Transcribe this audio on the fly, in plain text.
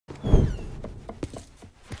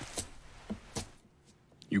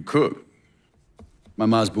You cook? My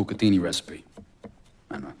ma's bucatini recipe.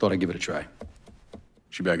 I don't know, thought I'd give it a try.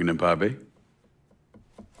 She back in Empire Bay?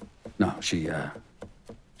 No, she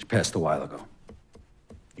passed a while ago.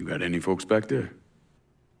 You got any folks back there?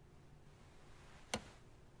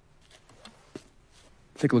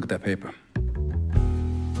 Take a look at that paper.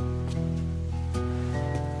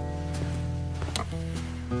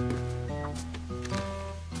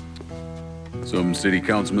 Some city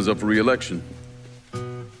councilman's up for re-election.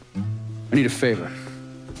 I need a favor.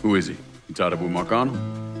 Who is he? You tied up with Marcano?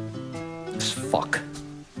 This fuck.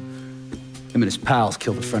 Him and his pals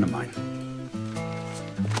killed a friend of mine.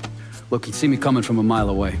 Look, he'd see me coming from a mile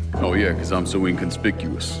away. Oh yeah, because I'm so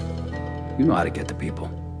inconspicuous. You know how to get to people.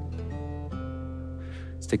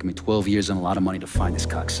 It's taken me 12 years and a lot of money to find this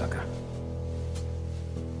cocksucker.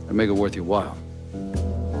 I'd make it worth your while.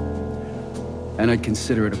 And I'd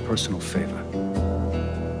consider it a personal favor.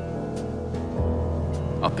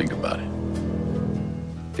 I'll think about it.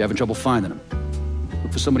 If you're having trouble finding him,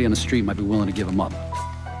 look for somebody on the street who might be willing to give him up.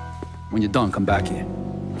 When you're done, come back here.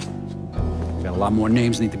 We got a lot more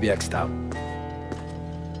names need to be X'd out.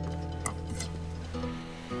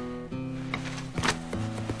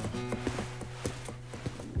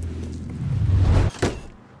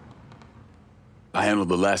 I handled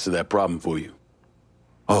the last of that problem for you.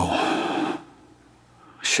 Oh.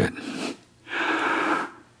 Shit.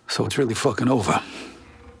 So it's really fucking over.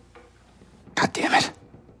 God damn it.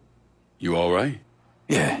 You all right?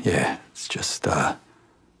 Yeah. It's just,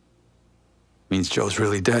 means Joe's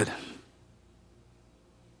really dead.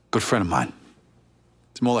 Good friend of mine.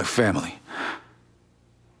 It's more like family.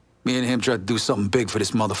 Me and him tried to do something big for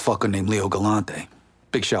this motherfucker named Leo Galante.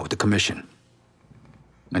 Big shot with the commission.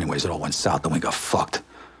 Anyways, it all went south and we got fucked.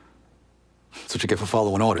 That's what you get for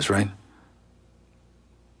following orders, right?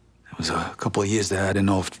 It was a couple of years there. I didn't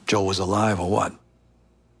know if Joe was alive or what.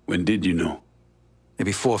 When did you know?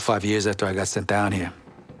 Maybe 4 or 5 years after I got sent down here.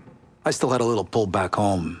 I still had a little pull back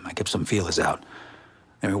home. I kept some feelers out.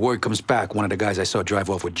 And when word comes back, one of the guys I saw drive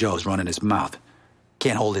off with Joe's running his mouth.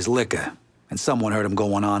 Can't hold his liquor. And someone heard him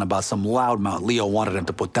going on about some loudmouth Leo wanted him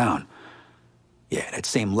to put down. Yeah, that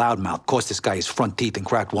same loudmouth cost this guy his front teeth and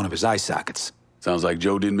cracked one of his eye sockets. Sounds like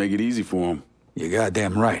Joe didn't make it easy for him. You're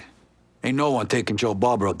goddamn right. Ain't no one taking Joe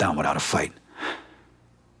Barbaro down without a fight.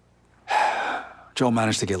 Joe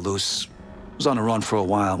managed to get loose. Was on the run for a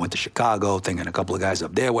while, went to Chicago, thinking a couple of guys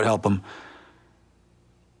up there would help him.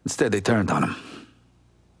 Instead, they turned on him.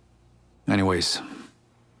 Anyways,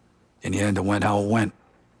 in the end, it went how it went.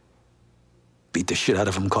 Beat the shit out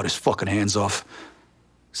of him, cut his fucking hands off,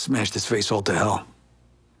 smashed his face all to hell.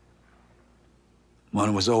 When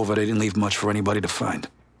it was over, they didn't leave much for anybody to find.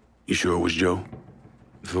 You sure it was Joe?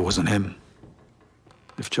 If it wasn't him,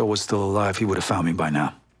 if Joe was still alive, he would have found me by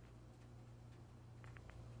now.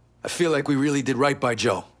 I feel like we really did right by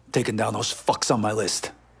Joe, taking down those fucks on my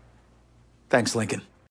list. Thanks, Lincoln.